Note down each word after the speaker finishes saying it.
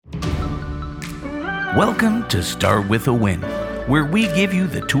Welcome to Start With a Win, where we give you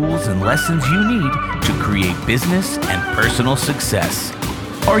the tools and lessons you need to create business and personal success.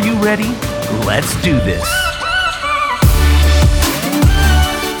 Are you ready? Let's do this.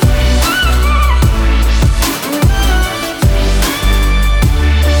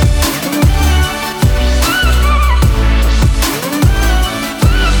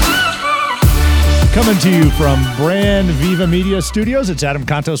 Coming to you from Brand Viva Media Studios, it's Adam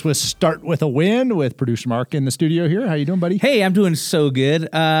Contos with Start With a Win with producer Mark in the studio here. How you doing, buddy? Hey, I'm doing so good.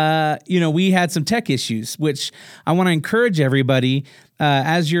 We had some tech issues, which I want to encourage everybody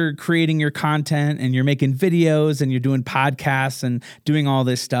as you're creating your content and you're making videos and you're doing podcasts and doing all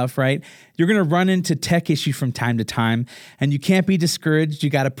this stuff, right? You're going to run into tech issues from time to time, and you can't be discouraged.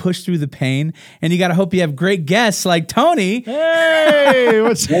 You got to push through the pain, and you got to hope you have great guests like Tony. Hey,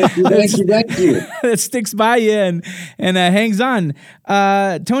 what's Thank you. That sticks by you and hangs on.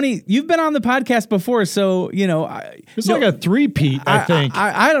 Tony, you've been on the podcast before, so it's like a three-peat, I think.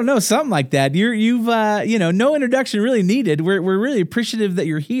 I don't know, something like that. You've no introduction really needed. We're really appreciative that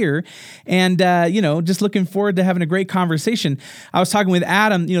you're here, and just looking forward to having a great conversation. I was talking with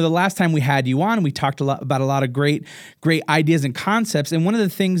Adam, the last time we had you on, we talked about a lot of great ideas and concepts, and one of the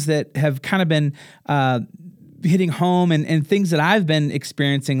things that have kind of been hitting home and things that I've been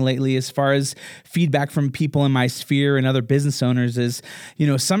experiencing lately as far as feedback from people in my sphere and other business owners is,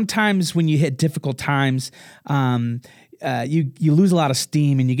 sometimes when you hit difficult times, you lose a lot of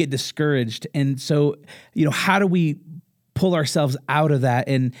steam and you get discouraged. And so, how do we pull ourselves out of that?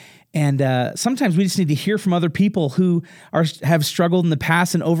 And sometimes we just need to hear from other people who have struggled in the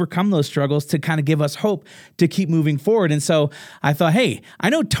past and overcome those struggles to kind of give us hope to keep moving forward. And so I thought, hey, I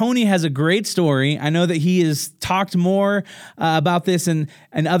know Tony has a great story. I know that he has talked more about this and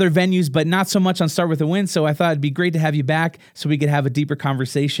other venues, but not so much on Start With a Win. So I thought it'd be great to have you back so we could have a deeper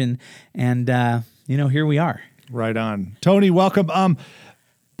conversation. And, here we are. Right on. Tony, welcome.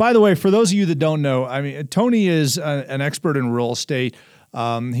 By the way, for those of you that don't know, Tony is an expert in real estate.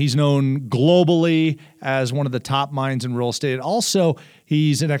 He's known globally as one of the top minds in real estate. Also,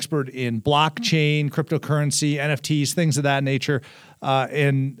 he's an expert in blockchain, cryptocurrency, NFTs, things of that nature.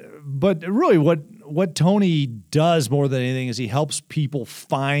 But really what Tony does more than anything is he helps people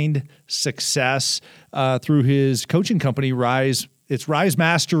find success through his coaching company, Rise. It's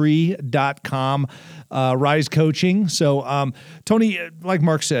risemastery.com, Rise Coaching. So, Tony, like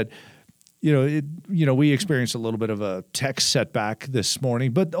Mark said, we experienced a little bit of a tech setback this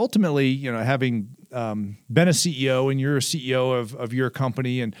morning, but ultimately, having been a CEO and you're a CEO of your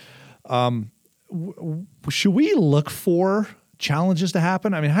company, and should we look for challenges to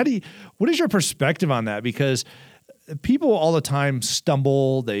happen? What is your perspective on that? Because people all the time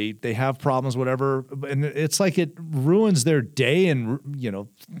stumble, they have problems, whatever, and it's like it ruins their day and,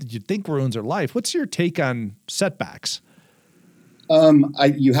 you'd think ruins their life. What's your take on setbacks?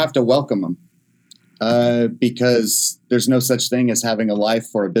 You have to welcome them because there's no such thing as having a life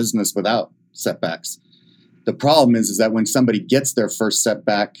or a business without setbacks. The problem is that when somebody gets their first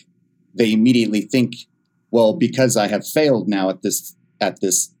setback, they immediately think, well, because I have failed now at this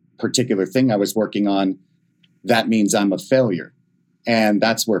particular thing I was working on, that means I'm a failure. And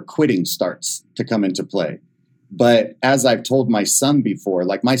that's where quitting starts to come into play. But as I've told my son before,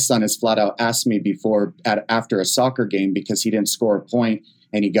 like my son has flat out asked me before after a soccer game because he didn't score a point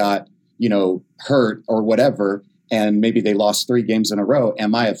and he got, hurt or whatever, and maybe they lost 3 games in a row.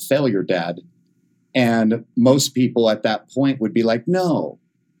 Am I a failure, Dad? And most people at that point would be like, no.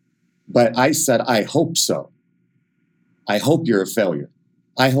 But I said, I hope so. I hope you're a failure.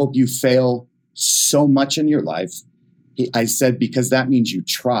 I hope you fail so much in your life. I said, because that means you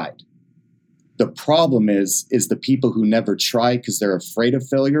tried. The problem is the people who never try because they're afraid of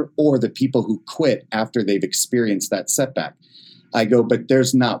failure, or the people who quit after they've experienced that setback. I go, but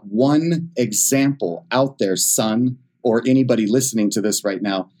there's not one example out there, son, or anybody listening to this right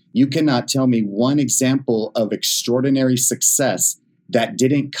now. You cannot tell me one example of extraordinary success that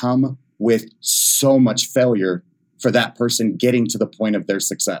didn't come with so much failure for that person getting to the point of their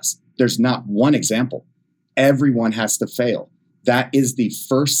success. There's not one example. Everyone has to fail. That is the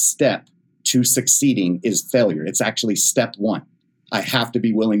first step to succeeding, is failure. It's actually step 1. I have to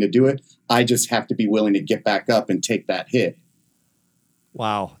be willing to do it. I just have to be willing to get back up and take that hit.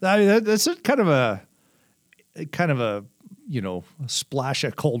 Wow. That's kind of a splash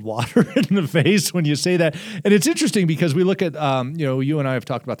of cold water in the face when you say that. And it's interesting because we look at, you and I have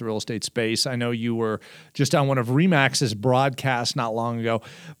talked about the real estate space. I know you were just on one of Remax's broadcasts not long ago,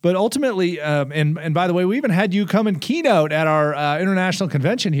 but ultimately, and by the way, we even had you come and keynote at our international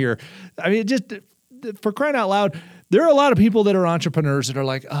convention here. Just for crying out loud, there are a lot of people that are entrepreneurs that are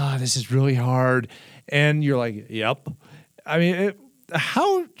like, this is really hard. And you're like, yep. I mean,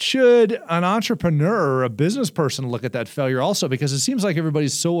 how should an entrepreneur or a business person look at that failure also? Because it seems like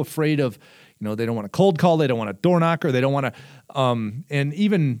everybody's so afraid of, they don't want to cold call, they don't want a door knocker, they don't want to, and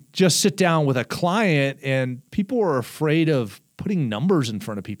even just sit down with a client, and people are afraid of putting numbers in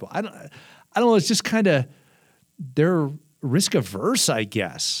front of people. I don't know. It's just kind of, they're risk averse, I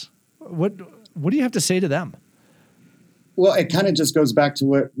guess. What do you have to say to them? Well, it kind of just goes back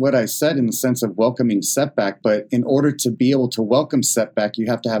to what I said in the sense of welcoming setback. But in order to be able to welcome setback, you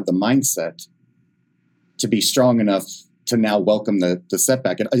have to have the mindset to be strong enough to now welcome the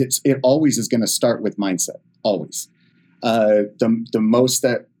setback. It always is going to start with mindset. Always. The most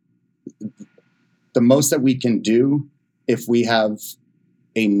that we can do if we have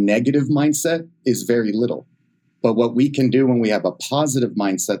a negative mindset is very little. But what we can do when we have a positive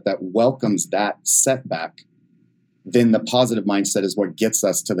mindset that welcomes that setback, then the positive mindset is what gets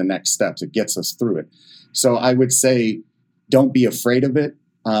us to the next steps. It gets us through it. So I would say, don't be afraid of it.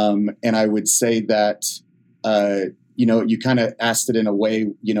 And I would say that, you kind of asked it in a way,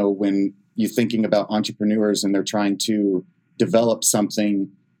 when you're thinking about entrepreneurs and they're trying to develop something,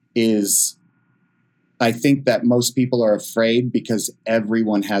 is I think that most people are afraid because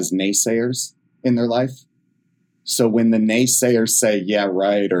everyone has naysayers in their life. So when the naysayers say, yeah,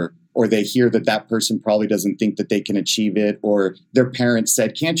 right, or they hear that person probably doesn't think that they can achieve it, or their parents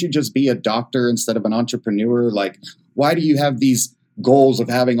said, can't you just be a doctor instead of an entrepreneur? Like, why do you have these goals of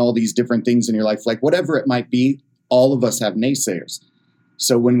having all these different things in your life? Like, whatever it might be, all of us have naysayers.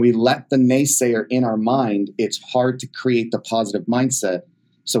 So when we let the naysayer in our mind, it's hard to create the positive mindset.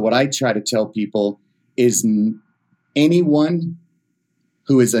 So what I try to tell people is anyone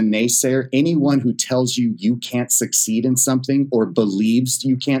who is a naysayer, anyone who tells you you can't succeed in something or believes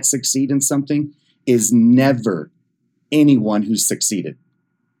you can't succeed in something, is never anyone who's succeeded.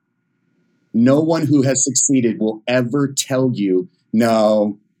 No one who has succeeded will ever tell you,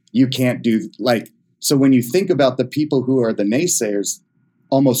 no, you can't do, so when you think about the people who are the naysayers,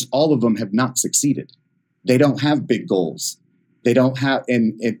 almost all of them have not succeeded. They don't have big goals. They don't have,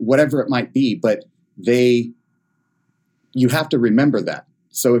 and whatever it might be, but you have to remember that.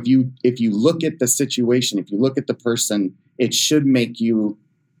 So if you look at the situation, if you look at the person, it should make you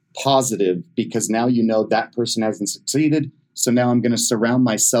positive, because now you know that person hasn't succeeded. So now I'm going to surround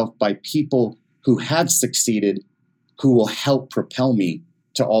myself by people who have succeeded, who will help propel me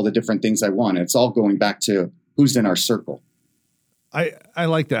to all the different things I want. And it's all going back to who's in our circle. I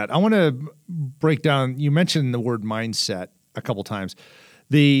like that. I want to break down, you mentioned the word mindset a couple times.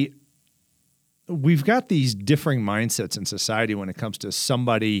 We've got these differing mindsets in society when it comes to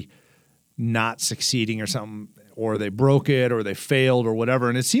somebody not succeeding or something, or they broke it or they failed or whatever.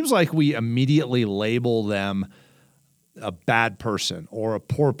 And it seems like we immediately label them a bad person or a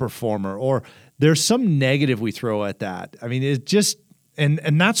poor performer, or there's some negative we throw at that. I mean, it just, and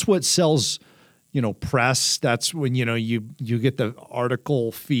that's what sells, press. That's when, you get the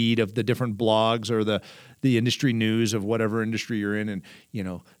article feed of the different blogs or the industry news of whatever industry you're in, and,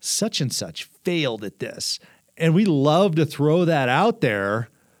 such and such failed at this. And we love to throw that out there.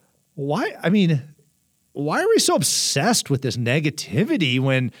 Why? I mean, why are we so obsessed with this negativity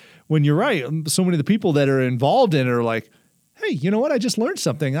when you're right? So many of the people that are involved in it are like, hey, you know what? I just learned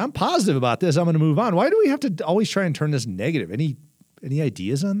something. I'm positive about this. I'm going to move on. Why do we have to always try and turn this negative? Any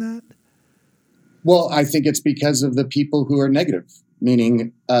ideas on that? Well, I think it's because of the people who are negative.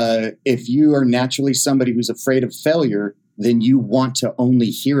 Meaning, if you are naturally somebody who's afraid of failure, then you want to only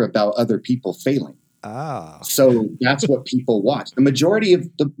hear about other people failing. So that's what people watch. The majority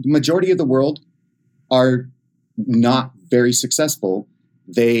of the world are not very successful.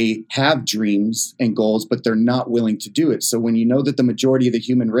 They have dreams and goals, but they're not willing to do it. So when you know that the majority of the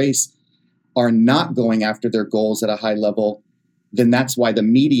human race are not going after their goals at a high level, then that's why the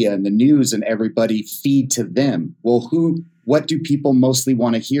media and the news and everybody feed to them. Well, what do people mostly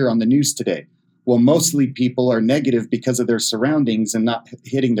want to hear on the news today? Well, mostly people are negative because of their surroundings and not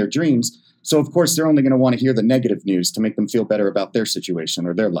hitting their dreams. So of course, they're only going to want to hear the negative news to make them feel better about their situation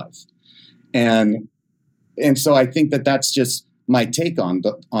or their life. And so I think that that's just my take on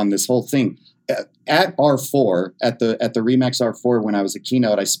this whole thing. At R4, at the RE/MAX R4, when I was a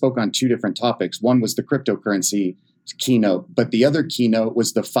keynote, I spoke on two different topics. One was the cryptocurrency keynote, but the other keynote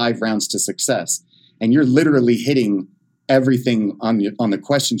was the 5 rounds to success. And you're literally hitting everything on the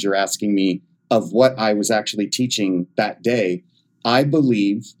questions you're asking me of what I was actually teaching that day. I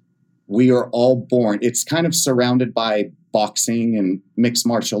believe we are all born. It's kind of surrounded by boxing and mixed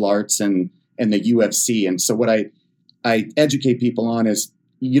martial arts and the UFC. And so what I educate people on is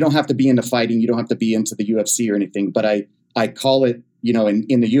you don't have to be into fighting. You don't have to be into the UFC or anything, but I call it,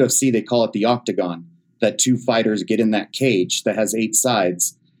 in the UFC, they call it the octagon, that two fighters get in that cage that has 8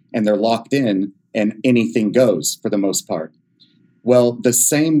 sides and they're locked in and anything goes for the most part. Well, the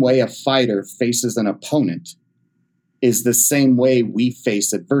same way a fighter faces an opponent is the same way we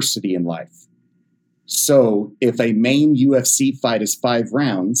face adversity in life. So if a main UFC fight is 5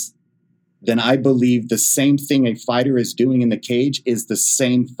 rounds, then I believe the same thing a fighter is doing in the cage is the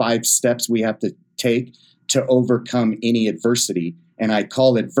same 5 steps we have to take to overcome any adversity. And I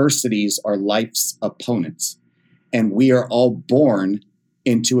call adversities our life's opponents. And we are all born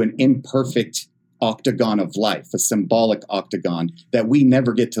into an imperfect octagon of life, a symbolic octagon that we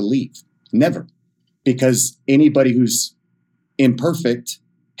never get to leave. Never. Because anybody who's imperfect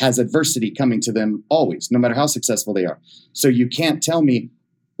has adversity coming to them always, no matter how successful they are. So you can't tell me,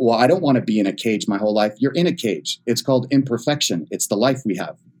 well, I don't want to be in a cage my whole life. You're in a cage. It's called imperfection. It's the life we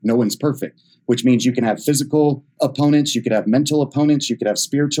have. No one's perfect, which means you can have physical opponents, you could have mental opponents, you could have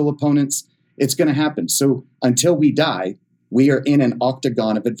spiritual opponents. It's going to happen. So until we die, we are in an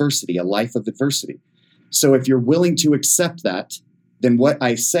octagon of adversity, a life of adversity. So if you're willing to accept that, then what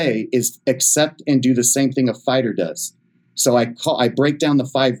I say is accept and do the same thing a fighter does. So I break down the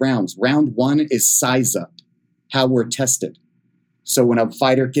 5 rounds. Round 1 is size up, how we're tested. So when a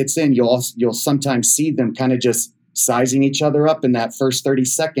fighter gets in, you'll sometimes see them kind of just sizing each other up in that first 30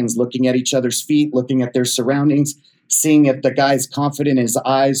 seconds, looking at each other's feet, looking at their surroundings, seeing if the guy's confident in his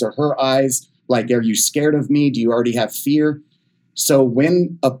eyes or her eyes. Like, are you scared of me? Do you already have fear? So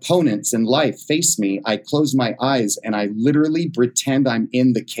when opponents in life face me, I close my eyes and I literally pretend I'm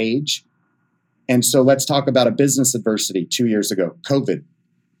in the cage. And so let's talk about a business adversity 2 years ago, COVID.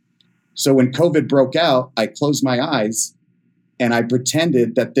 So when COVID broke out, I closed my eyes and I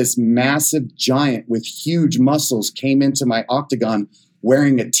pretended that this massive giant with huge muscles came into my octagon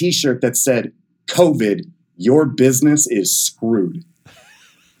wearing a t-shirt that said, COVID, your business is screwed.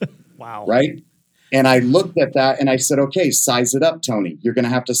 Wow. Right? And I looked at that and I said, okay, size it up, Tony. You're going to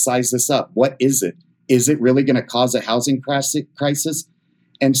have to size this up. What is it? Is it really going to cause a housing crisis?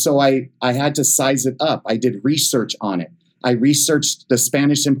 And so I had to size it up. I did research on it. I researched the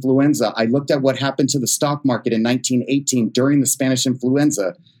Spanish influenza. I looked at what happened to the stock market in 1918 during the Spanish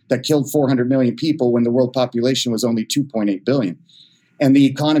influenza that killed 400 million people when the world population was only 2.8 billion. And the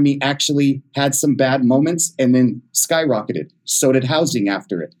economy actually had some bad moments and then skyrocketed. So did housing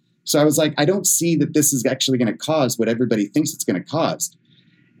after it. So I was like, I don't see that this is actually going to cause what everybody thinks it's going to cause.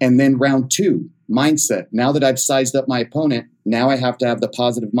 And then round 2, mindset. Now that I've sized up my opponent, now I have to have the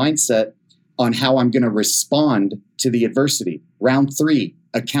positive mindset on how I'm going to respond to the adversity. Round 3,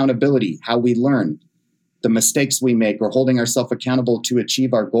 accountability, how we learn, the mistakes we make, or holding ourselves accountable to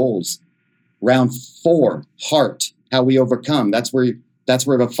achieve our goals. Round 4, heart, how we overcome. That's where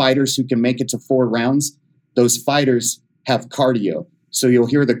the fighters who can make it to 4 rounds, those fighters have cardio. So you'll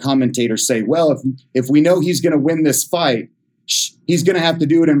hear the commentator say, well, if we know he's going to win this fight, he's going to have to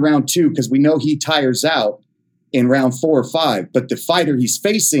do it in round 2 because we know he tires out in round 4 or 5. But the fighter he's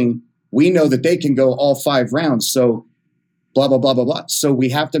facing, we know that they can go all 5 rounds. So blah, blah, blah, blah, blah. So we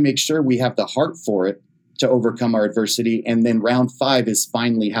have to make sure we have the heart for it to overcome our adversity. And then round 5 is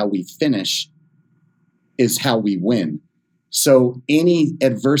finally how we finish, is how we win. So any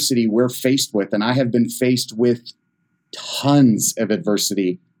adversity we're faced with, and I have been faced with tons of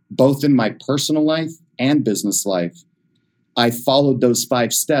adversity, both in my personal life and business life, I followed those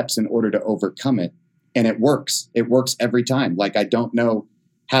 5 steps in order to overcome it. And it works. It works every time. Like, I don't know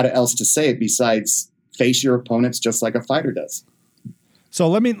how else to say it besides face your opponents just like a fighter does. So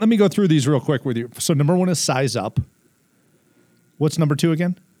let me go through these real quick with you. So number 1 is size up. What's number 2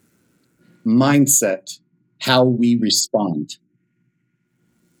 again? Mindset, how we respond.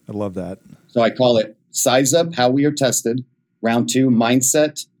 I love that. So I call it size up, how we are tested. Round 2,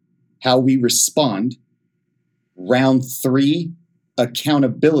 mindset, how we respond. Round 3,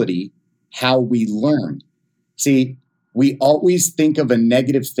 accountability, how we learn. See, we always think of a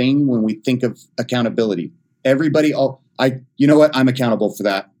negative thing when we think of accountability. Everybody, you know what? I'm accountable for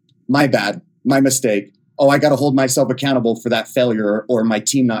that. My bad, my mistake. Oh, I got to hold myself accountable for that failure or my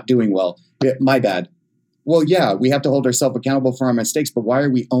team not doing well. My bad. Well, yeah, we have to hold ourselves accountable for our mistakes, but why are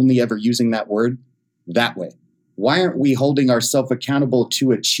we only ever using that word that way? Why aren't we holding ourselves accountable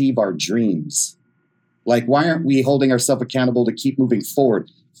to achieve our dreams? Like, why aren't we holding ourselves accountable to keep moving forward?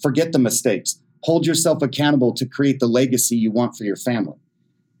 Forget the mistakes. Hold yourself accountable to create the legacy you want for your family.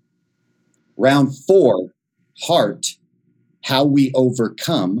 Round 4, heart, how we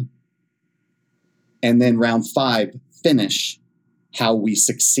overcome. And then round 5, finish, how we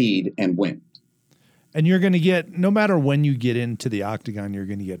succeed and win. And you're going to get, no matter when you get into the octagon, you're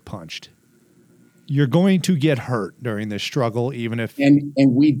going to get punched. You're going to get hurt during this struggle, even if... And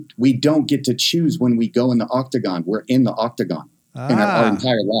we don't get to choose when we go in the octagon. We're in the octagon in our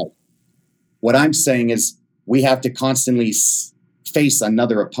entire life. What I'm saying is we have to constantly face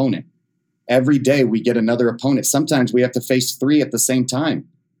another opponent. Every day we get another opponent. Sometimes we have to face 3 at the same time.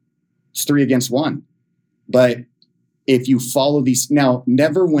 It's 3 against 1. But if you follow these... Now,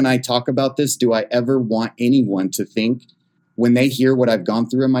 never when I talk about this do I ever want anyone to think, when they hear what I've gone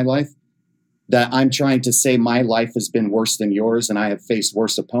through in my life, that I'm trying to say my life has been worse than yours and I have faced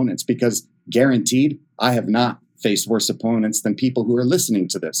worse opponents, because guaranteed I have not faced worse opponents than people who are listening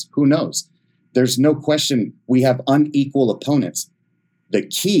to this. Who knows? There's no question we have unequal opponents. The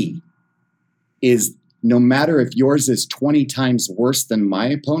key is, no matter if yours is 20 times worse than my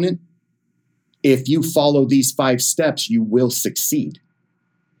opponent, if you follow these 5 steps, you will succeed.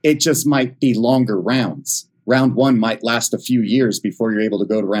 It just might be longer rounds. Round 1 might last a few years before you're able to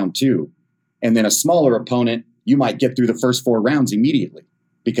go to round 2. And then a smaller opponent, you might get through the first 4 rounds immediately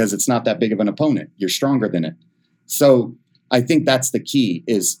because it's not that big of an opponent. You're stronger than it. So I think that's the key,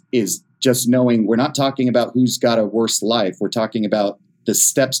 is just knowing we're not talking about who's got a worse life. We're talking about the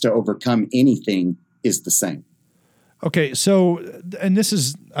steps to overcome anything is the same. Okay. So, and this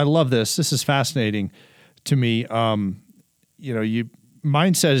is, I love this. This is fascinating to me. Mindset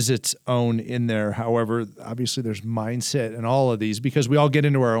is its own in there. However, obviously there's mindset in all of these because we all get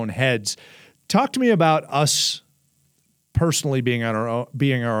into our own heads. Talk to me about us personally being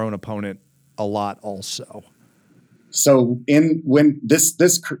our own opponent a lot also. So when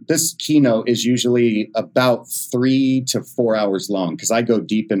this keynote is usually about 3 to 4 hours long, because I go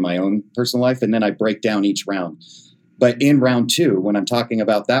deep in my own personal life and then I break down each round. But in round 2, when I'm talking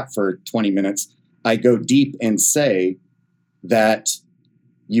about that for 20 minutes, I go deep and say that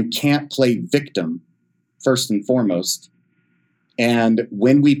you can't play victim first and foremost. And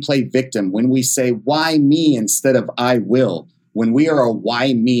when we play victim, when we say, why me instead of I will, when we are a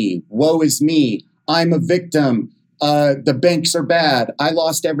why me, woe is me, I'm a victim, the banks are bad, I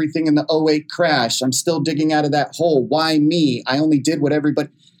lost everything in the 2008 crash, I'm still digging out of that hole, why me, I only did what everybody,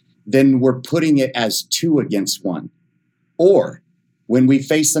 then we're putting it as 2 against 1. Or when we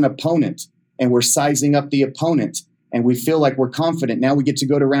face an opponent and we're sizing up the opponent and we feel like we're confident, now we get to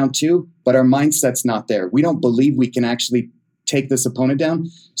go to round 2, but our mindset's not there. We don't believe we can actually take this opponent down.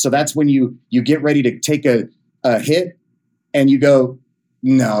 So that's when you get ready to take a hit and you go,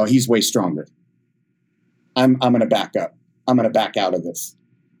 no, he's way stronger. I'm going to back up. I'm going to back out of this.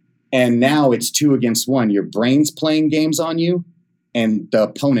 And now it's 2 against 1. Your brain's playing games on you and the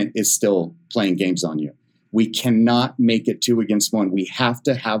opponent is still playing games on you. We cannot make it 2 against 1. We have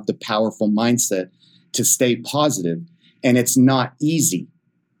to have the powerful mindset to stay positive. And it's not easy.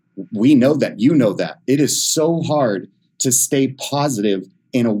 We know that. You know that. It is so hard to stay positive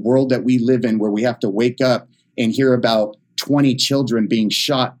in a world that we live in where we have to wake up and hear about 20 children being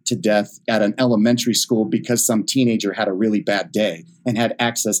shot to death at an elementary school because some teenager had a really bad day and had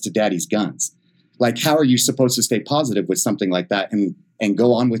access to daddy's guns. Like, how are you supposed to stay positive with something like that and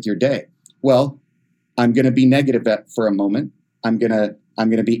go on with your day? Well, I'm going to be negative for a moment. I'm going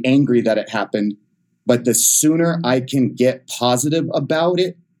to be angry that it happened. But the sooner I can get positive about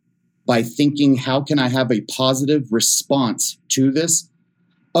it by thinking, how can I have a positive response to this?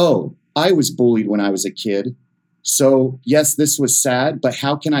 Oh, I was bullied when I was a kid. So yes, this was sad, but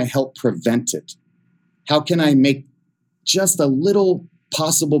how can I help prevent it? How can I make just a little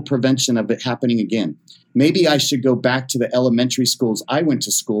possible prevention of it happening again? Maybe I should go back to the elementary schools I went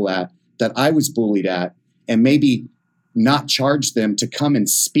to school at, that I was bullied at, and maybe not charge them to come and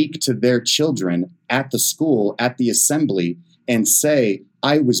speak to their children at the school, at the assembly, and say,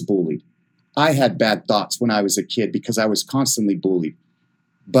 I was bullied. I had bad thoughts when I was a kid because I was constantly bullied.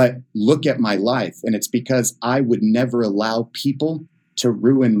 But look at my life, and it's because I would never allow people to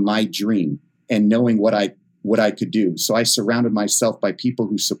ruin my dream and knowing what I could do. So I surrounded myself by people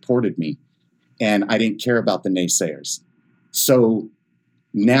who supported me, and I didn't care about the naysayers. So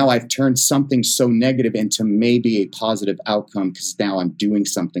now I've turned something so negative into maybe a positive outcome because now I'm doing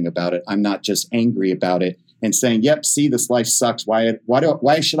something about it. I'm not just angry about it and saying, yep, see, this life sucks.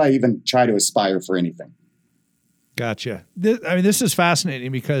 Why should I even try to aspire for anything? Gotcha. This is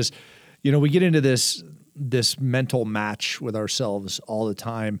fascinating because, we get into this mental match with ourselves all the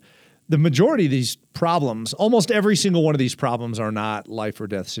time. The majority of these problems, almost every single one of these problems, are not life or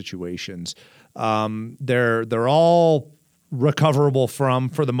death situations. They're all recoverable from,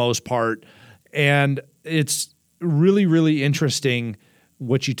 for the most part. And it's really, really interesting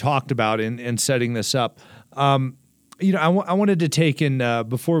what you talked about in setting this up. I wanted to take in,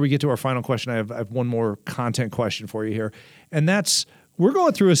 before we get to our final question, I have one more content question for you here. And that's, we're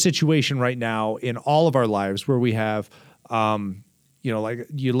going through a situation right now in all of our lives where we have, like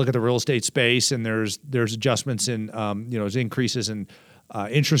you look at the real estate space and there's adjustments in, there's increases in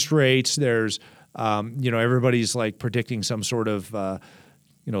interest rates. There's, everybody's like predicting some sort of,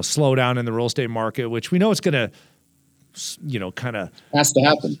 slowdown in the real estate market, which we know it's going to, kind of has to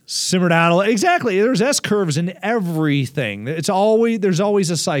happen. Simmer down. Exactly. There's S curves in everything. There's always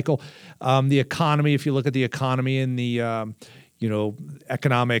a cycle. The economy, if you look at the economy and the,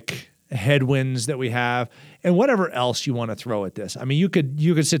 economic headwinds that we have and whatever else you want to throw at this. I mean, you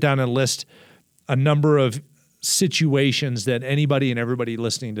could sit down and list a number of situations that anybody and everybody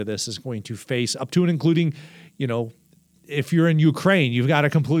listening to this is going to face, up to and including, if you're in Ukraine, you've got a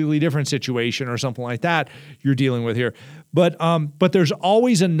completely different situation or something like that you're dealing with here. But there's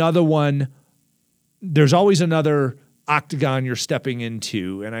always another one. There's always another octagon you're stepping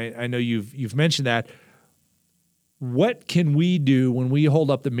into. And I know you've mentioned that. What can we do when we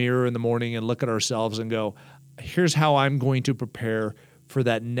hold up the mirror in the morning and look at ourselves and go, here's how I'm going to prepare for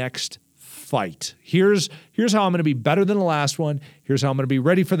that next fight. Here's how I'm going to be better than the last one. Here's how I'm going to be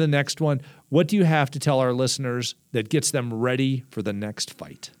ready for the next one. What do you have to tell our listeners that gets them ready for the next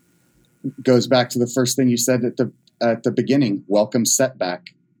fight? Goes back to the first thing you said at the beginning, welcome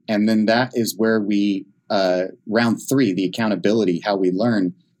setback. And then that is where we, round 3, the accountability, how we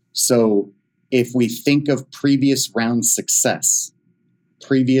learn. So if we think of previous round success,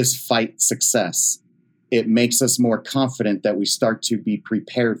 previous fight success, it makes us more confident that we start to be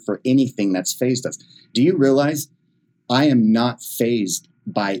prepared for anything that's fazed us. Do you realize I am not fazed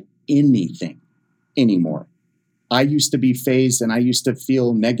by anything anymore? I used to be fazed and I used to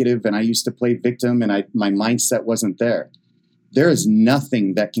feel negative and I used to play victim and my mindset wasn't there. There is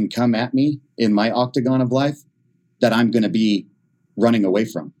nothing that can come at me in my octagon of life that I'm going to be running away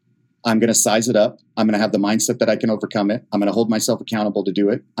from. I'm going to size it up. I'm going to have the mindset that I can overcome it. I'm going to hold myself accountable to do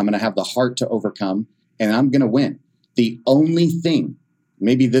it. I'm going to have the heart to overcome. And I'm going to win. The only thing,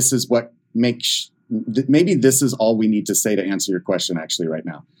 maybe this is all we need to say to answer your question actually right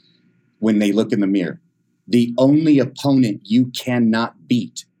now. When they look in the mirror, the only opponent you cannot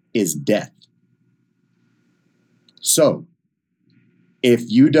beat is death. So if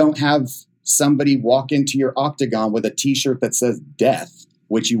you don't have somebody walk into your octagon with a t-shirt that says death,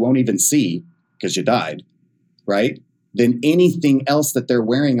 which you won't even see because you died, right? Then anything else that they're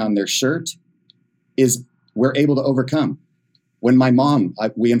wearing on their shirt we're able to overcome. When my mom,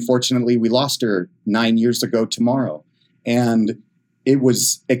 we lost her 9 years ago tomorrow, and it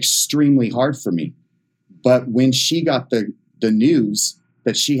was extremely hard for me. But when she got the news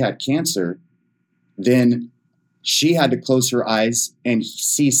that she had cancer, then she had to close her eyes and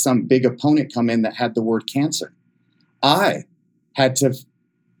see some big opponent come in that had the word cancer. I had to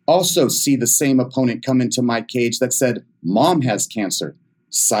also see the same opponent come into my cage that said, Mom has cancer,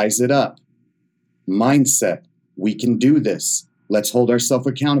 size it up. Mindset, we can do this. Let's hold ourselves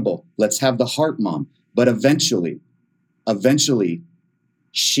accountable. Let's have the heart, Mom. But eventually,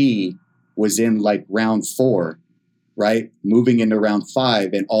 she was in like round 4, right? Moving into round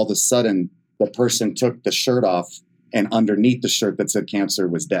 5. And all of a sudden, the person took the shirt off and underneath the shirt that said cancer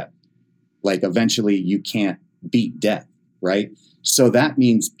was death. Like eventually you can't beat death, right? So that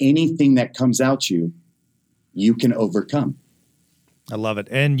means anything that comes out you can overcome. I love it.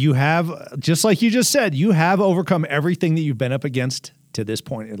 And you have, just like you just said, you have overcome everything that you've been up against to this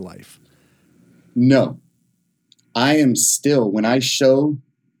point in life. No, I am still, when I show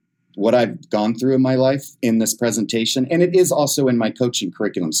what I've gone through in my life in this presentation, and it is also in my coaching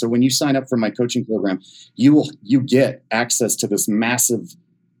curriculum. So when you sign up for my coaching program, you get access to this massive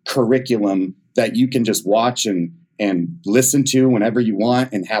curriculum that you can just watch and listen to whenever you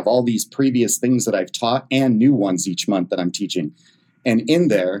want and have all these previous things that I've taught and new ones each month that I'm teaching. And in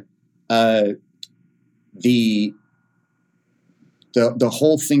there, the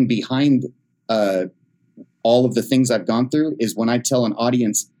whole thing behind all of the things I've gone through is when I tell an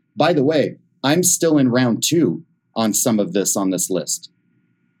audience, by the way, I'm still in round 2 on some of this on this list.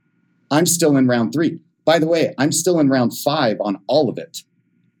 I'm still in round 3. By the way, I'm still in round 5 on all of it.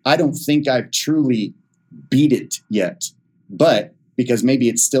 I don't think I've truly beat it yet, but because maybe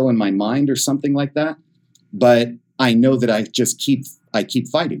it's still in my mind or something like that. But I know that I keep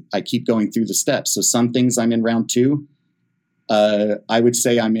fighting. I keep going through the steps. So some things I'm in round 2. I would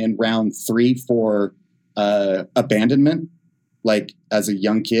say I'm in round 3 for abandonment. Like as a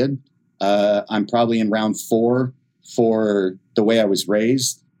young kid, I'm probably in round 4 for the way I was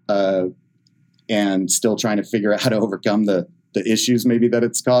raised, and still trying to figure out how to overcome the issues maybe that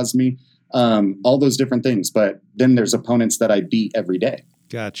it's caused me. all those different things. But then there's opponents that I beat every day.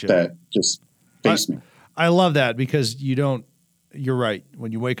 Gotcha. That just face me. I love that because you're right.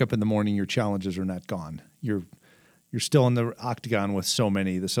 When you wake up in the morning, your challenges are not gone. You're still in the octagon with so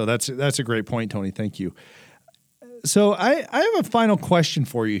many. So that's a great point, Tony. Thank you. So I have a final question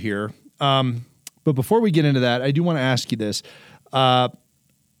for you here. But before we get into that, I do want to ask you this.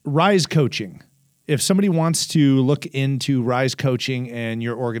 Rise Coaching. If somebody wants to look into Rise Coaching and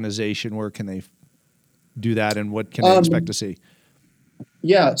your organization, where can they do that and what can they expect to see?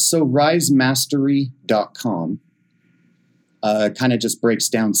 Yeah, so risemastery.com kind of just breaks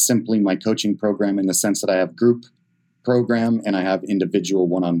down simply my coaching program in the sense that I have group program and I have individual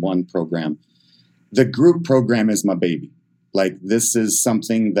one-on-one program. The group program is my baby. Like, this is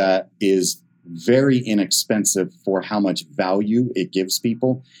something that is very inexpensive for how much value it gives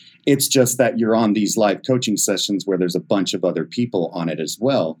people. It's just that you're on these live coaching sessions where there's a bunch of other people on it as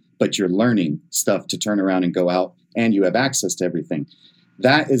well, but you're learning stuff to turn around and go out and you have access to everything.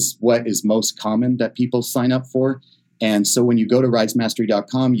 That is what is most common that people sign up for. And so when you go to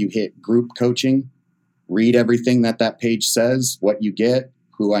risemastery.com, you hit group coaching, read everything that page says, what you get,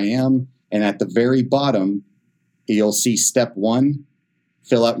 who I am. And at the very bottom, you'll see step 1,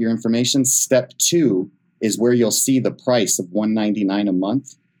 fill out your information. Step 2 is where you'll see the price of $199 a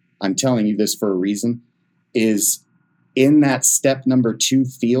month. I'm telling you this for a reason, is in that step number 2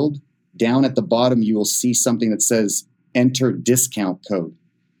 field, down at the bottom, you will see something that says enter discount code.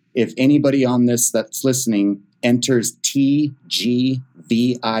 If anybody on this that's listening enters TGVIP,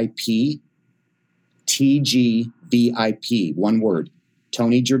 one word,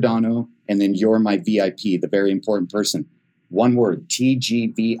 Tony Giordano, and then you're my VIP, the very important person. One word,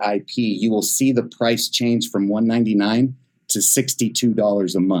 TGVIP, you will see the price change from $199 to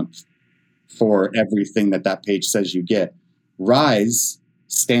 $62 a month for everything that page says you get. RISE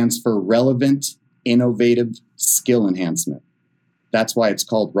stands for Relevant, Innovative Skill Enhancement. That's why it's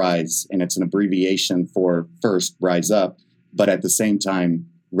called RISE, and it's an abbreviation for first, rise up, but at the same time,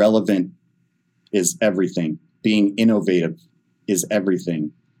 relevant is everything. Being innovative is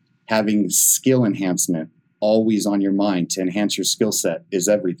everything. Having skill enhancement always on your mind to enhance your skill set is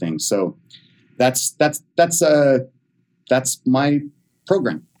everything. So that's my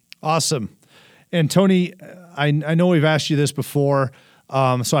program. Awesome. And Tony, I know we've asked you this before,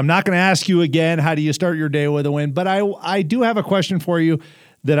 so I'm not going to ask you again, how do you start your day with a win? But I do have a question for you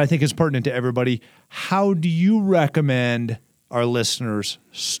that I think is pertinent to everybody. How do you recommend our listeners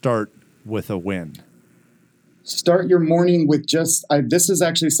start with a win? Start your morning with this is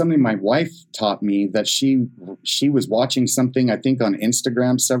actually something my wife taught me, that she was watching something, I think on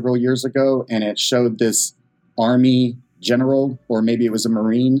Instagram several years ago, and it showed this Army general, or maybe it was a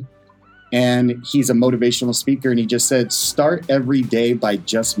Marine, and he's a motivational speaker, and he just said, start every day by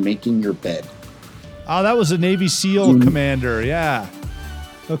just making your bed. Oh, that was a Navy SEAL commander. Yeah.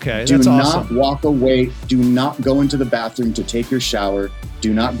 Okay, that's awesome. Do not walk away. Do not go into the bathroom to take your shower.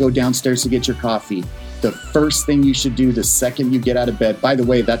 Do not go downstairs to get your coffee. The first thing you should do the second you get out of bed, by the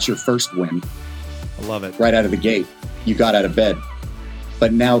way, that's your first win. I love it. Right out of the gate, you got out of bed.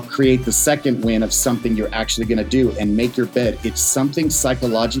 But now create the second win of something you're actually going to do and make your bed. It's something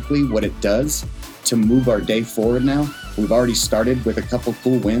psychologically what it does to move our day forward now. We've already started with a couple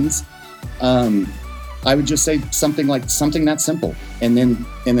cool wins. I would just say something that simple. And then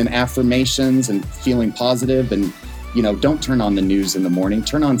affirmations and feeling positive, and don't turn on the news in the morning.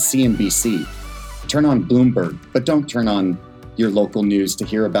 Turn on CNBC. Turn on Bloomberg, but don't turn on your local news to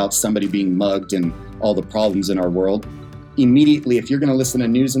hear about somebody being mugged and all the problems in our world. Immediately, if you're going to listen to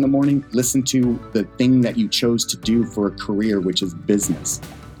news in the morning, listen to the thing that you chose to do for a career, which is business.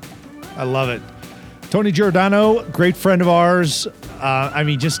 I love it. Tony Giordano, great friend of ours.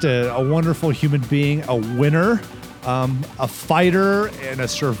 Just a wonderful human being, a winner, a fighter, and a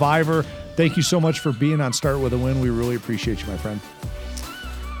survivor. Thank you so much for being on Start With a Win. We really appreciate you, my friend.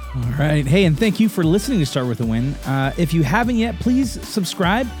 All right. Hey, and thank you for listening to Start With a Win. If you haven't yet, please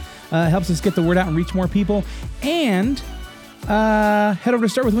subscribe. It helps us get the word out and reach more people. And head over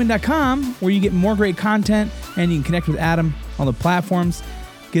to startwithawin.com, where you get more great content, and you can connect with Adam on the platforms.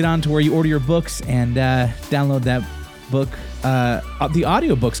 Get on to where you order your books and download that book. The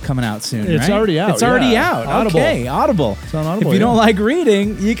audiobook's coming out soon, It's right? already out. It's already out. Audible. Okay, Audible. It's on Audible. If you don't like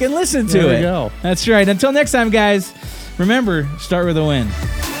reading, you can listen to it. There we go. That's right. Until next time, guys, remember, start with a win.